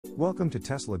Welcome to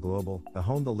Tesla Global, the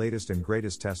home of the latest and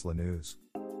greatest Tesla news.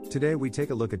 Today we take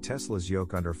a look at Tesla's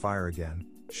yoke under fire again,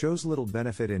 shows little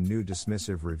benefit in new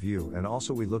dismissive review, and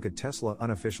also we look at Tesla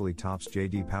unofficially tops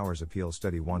J.D. Power's appeal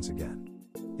study once again.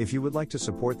 If you would like to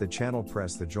support the channel,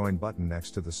 press the join button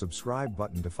next to the subscribe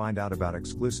button to find out about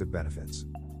exclusive benefits.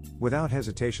 Without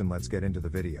hesitation, let's get into the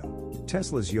video.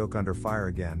 Tesla's yoke under fire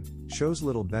again, shows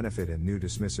little benefit in new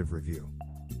dismissive review.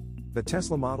 The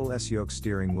Tesla Model S yoke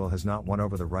steering wheel has not won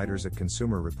over the writers at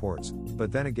Consumer Reports,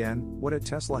 but then again, what at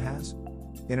Tesla has?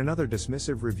 In another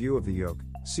dismissive review of the yoke,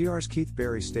 CR's Keith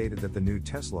Barry stated that the new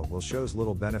Tesla will shows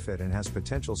little benefit and has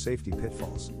potential safety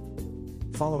pitfalls.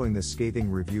 Following this scathing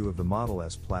review of the Model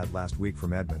S Plaid last week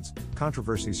from Edmunds,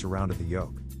 controversy surrounded the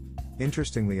yoke.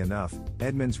 Interestingly enough,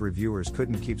 Edmunds reviewers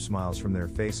couldn't keep smiles from their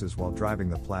faces while driving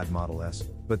the Plaid Model S,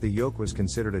 but the yoke was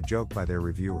considered a joke by their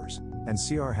reviewers, and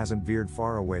CR hasn't veered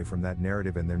far away from that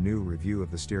narrative in their new review of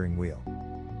the steering wheel.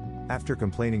 After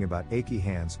complaining about achy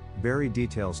hands, Barry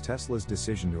details Tesla's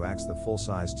decision to axe the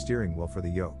full-sized steering wheel for the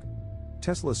yoke.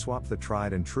 Tesla swapped the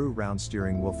tried and true round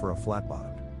steering wheel for a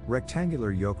flat-bottomed,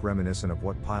 rectangular yoke reminiscent of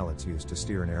what pilots use to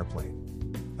steer an airplane.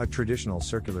 A traditional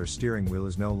circular steering wheel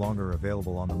is no longer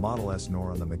available on the Model S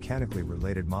nor on the mechanically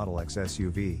related Model X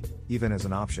SUV, even as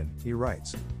an option, he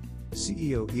writes.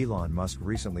 CEO Elon Musk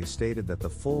recently stated that the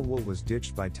full wheel was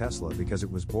ditched by Tesla because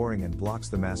it was boring and blocks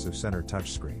the massive center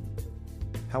touchscreen.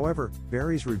 However,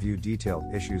 Barry's review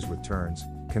detailed issues with turns,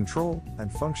 control, and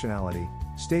functionality,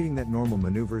 stating that normal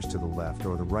maneuvers to the left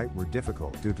or the right were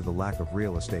difficult due to the lack of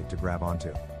real estate to grab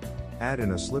onto. Add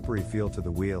in a slippery feel to the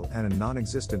wheel and a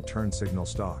non-existent turn signal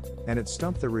stalk, and it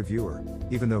stumped the reviewer,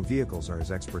 even though vehicles are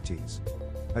his expertise.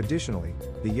 Additionally,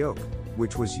 the yoke,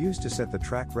 which was used to set the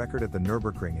track record at the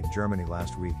Nürburgring in Germany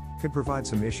last week, could provide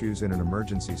some issues in an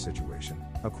emergency situation,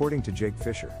 according to Jake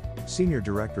Fisher, Senior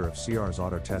Director of CR's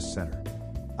Auto Test Center.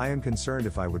 I am concerned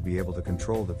if I would be able to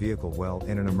control the vehicle well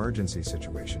in an emergency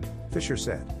situation, Fisher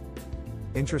said.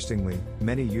 Interestingly,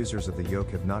 many users of the yoke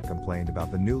have not complained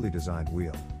about the newly designed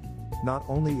wheel. Not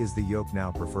only is the yoke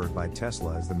now preferred by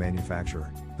Tesla as the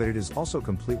manufacturer, but it is also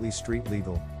completely street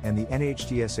legal, and the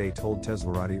NHTSA told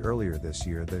Teslarati earlier this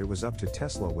year that it was up to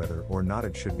Tesla whether or not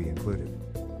it should be included.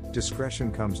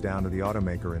 Discretion comes down to the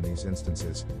automaker in these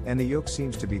instances, and the yoke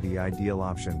seems to be the ideal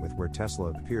option with where Tesla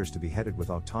appears to be headed with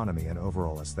autonomy and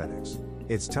overall aesthetics.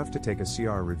 It's tough to take a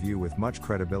CR review with much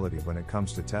credibility when it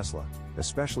comes to Tesla,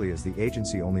 especially as the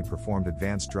agency only performed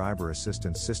advanced driver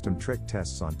assistance system trick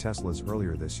tests on Teslas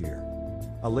earlier this year.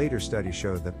 A later study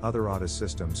showed that other auto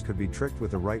systems could be tricked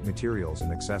with the right materials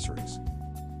and accessories.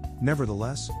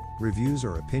 Nevertheless, reviews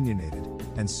are opinionated,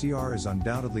 and CR is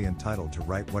undoubtedly entitled to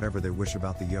write whatever they wish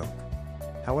about the yoke.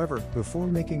 However, before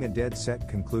making a dead-set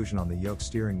conclusion on the yoke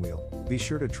steering wheel, be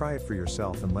sure to try it for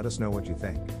yourself and let us know what you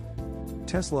think.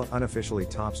 Tesla unofficially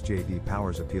tops J.D.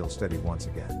 Power's appeal study once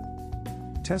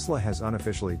again. Tesla has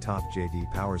unofficially topped J.D.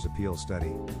 Power's appeal study,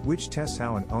 which tests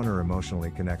how an owner emotionally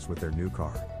connects with their new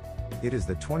car. It is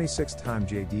the 26th time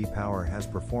J.D. Power has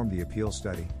performed the appeal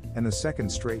study, and the second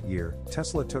straight year,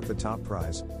 Tesla took the top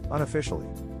prize, unofficially.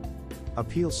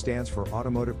 Appeal stands for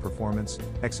automotive performance,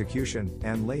 execution,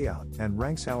 and layout, and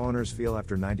ranks how owners feel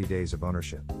after 90 days of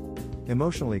ownership.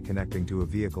 Emotionally connecting to a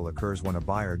vehicle occurs when a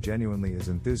buyer genuinely is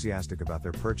enthusiastic about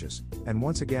their purchase, and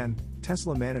once again,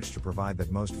 Tesla managed to provide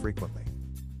that most frequently.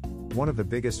 One of the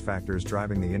biggest factors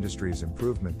driving the industry's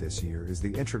improvement this year is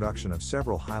the introduction of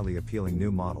several highly appealing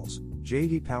new models,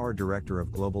 J.D. Power Director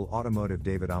of Global Automotive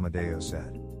David Amadeo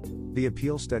said. The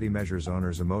appeal study measures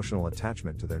owners' emotional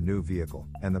attachment to their new vehicle,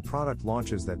 and the product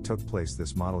launches that took place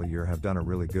this model year have done a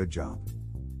really good job.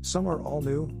 Some are all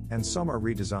new, and some are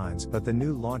redesigns, but the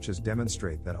new launches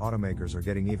demonstrate that automakers are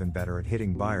getting even better at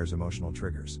hitting buyers' emotional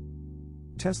triggers.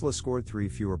 Tesla scored 3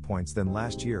 fewer points than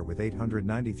last year with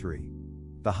 893.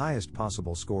 The highest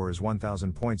possible score is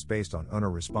 1,000 points based on owner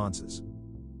responses.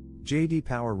 J.D.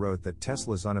 Power wrote that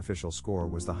Tesla's unofficial score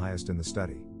was the highest in the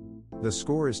study. The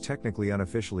score is technically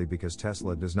unofficially because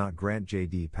Tesla does not grant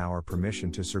J.D. Power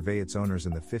permission to survey its owners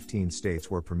in the 15 states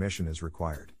where permission is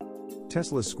required.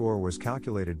 Tesla's score was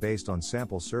calculated based on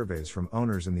sample surveys from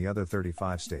owners in the other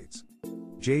 35 states.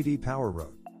 J.D. Power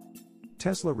wrote,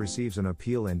 Tesla receives an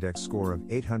appeal index score of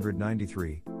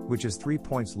 893, which is 3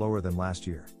 points lower than last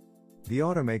year. The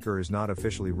automaker is not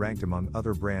officially ranked among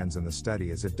other brands in the study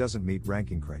as it doesn't meet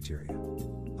ranking criteria.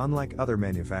 Unlike other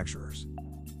manufacturers.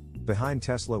 Behind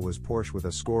Tesla was Porsche with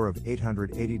a score of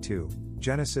 882,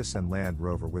 Genesis and Land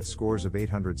Rover with scores of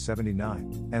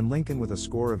 879, and Lincoln with a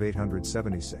score of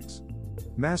 876.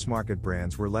 Mass market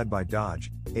brands were led by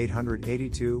Dodge,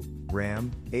 882,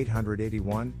 Ram,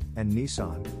 881, and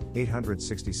Nissan,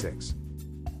 866.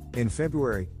 In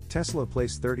February, Tesla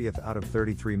placed 30th out of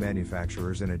 33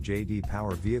 manufacturers in a J.D.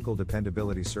 Power Vehicle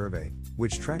Dependability Survey,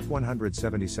 which tracked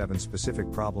 177 specific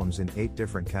problems in 8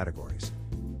 different categories.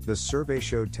 The survey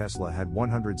showed Tesla had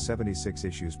 176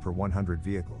 issues per 100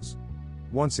 vehicles.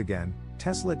 Once again,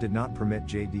 Tesla did not permit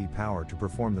J.D. Power to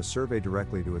perform the survey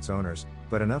directly to its owners,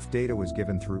 but enough data was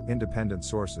given through independent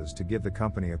sources to give the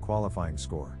company a qualifying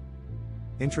score.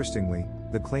 Interestingly,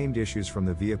 the claimed issues from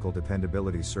the Vehicle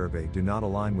Dependability Survey do not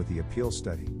align with the appeal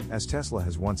study, as Tesla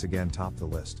has once again topped the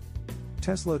list.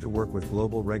 Tesla to work with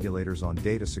global regulators on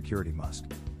data security. Musk.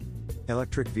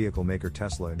 Electric vehicle maker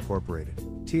Tesla Incorporated,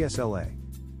 TSLA.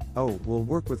 Will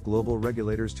work with global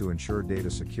regulators to ensure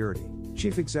data security,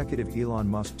 Chief Executive Elon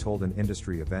Musk told an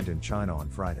industry event in China on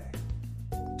Friday.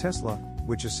 Tesla,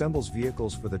 which assembles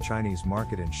vehicles for the Chinese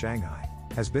market in Shanghai,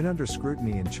 has been under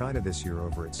scrutiny in China this year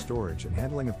over its storage and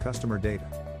handling of customer data.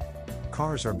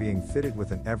 Cars are being fitted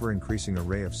with an ever-increasing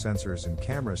array of sensors and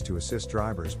cameras to assist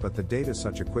drivers, but the data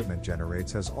such equipment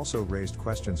generates has also raised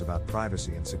questions about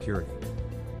privacy and security.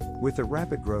 With the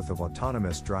rapid growth of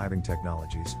autonomous driving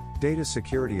technologies, data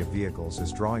security of vehicles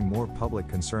is drawing more public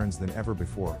concerns than ever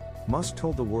before, Musk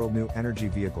told the World New Energy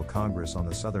Vehicle Congress on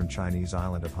the southern Chinese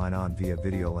island of Hainan via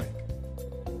video link.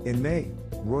 In May,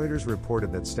 Reuters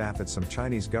reported that staff at some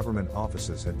Chinese government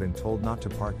offices had been told not to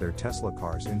park their Tesla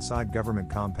cars inside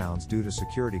government compounds due to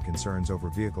security concerns over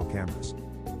vehicle cameras.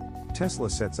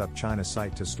 Tesla sets up China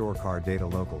site to store car data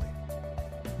locally.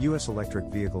 U.S. electric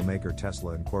vehicle maker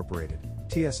Tesla Incorporated,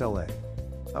 TSLA.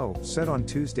 Said on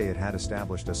Tuesday it had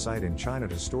established a site in China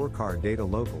to store car data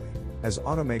locally, as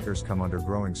automakers come under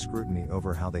growing scrutiny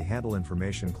over how they handle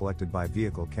information collected by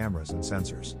vehicle cameras and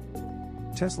sensors.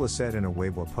 Tesla said in a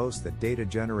Weibo post that data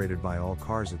generated by all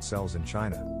cars it sells in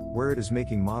China, where it is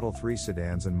making Model 3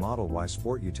 sedans and Model Y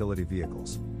sport utility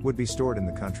vehicles, would be stored in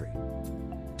the country.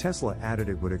 Tesla added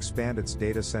it would expand its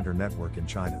data center network in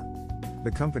China.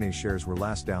 The company's shares were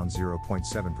last down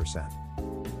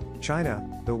 0.7%. China,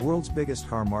 the world's biggest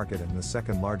car market and the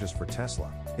second largest for Tesla,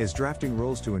 is drafting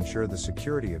rules to ensure the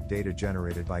security of data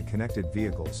generated by connected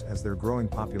vehicles as their growing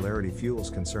popularity fuels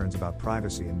concerns about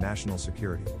privacy and national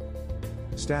security.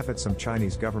 Staff at some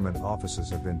Chinese government offices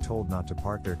have been told not to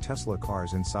park their Tesla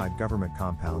cars inside government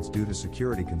compounds due to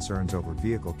security concerns over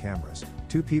vehicle cameras,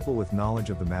 2 people with knowledge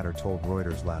of the matter told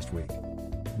Reuters last week.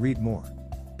 Read more.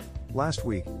 Last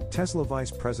week, Tesla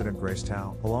Vice President Grace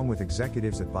Tao, along with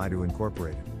executives at Baidu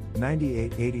Incorporated,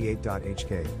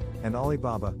 9888.hk, and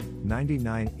Alibaba,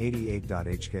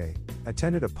 9988.hk,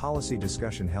 attended a policy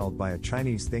discussion held by a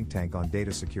Chinese think tank on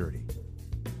data security.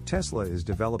 Tesla is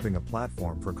developing a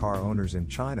platform for car owners in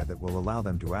China that will allow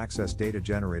them to access data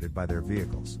generated by their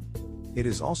vehicles. It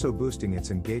is also boosting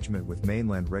its engagement with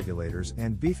mainland regulators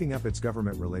and beefing up its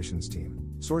government relations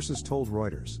team, sources told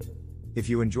Reuters. If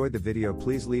you enjoyed the video,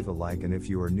 please leave a like, and if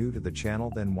you are new to the channel,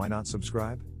 then why not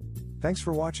subscribe? Thanks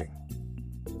for watching.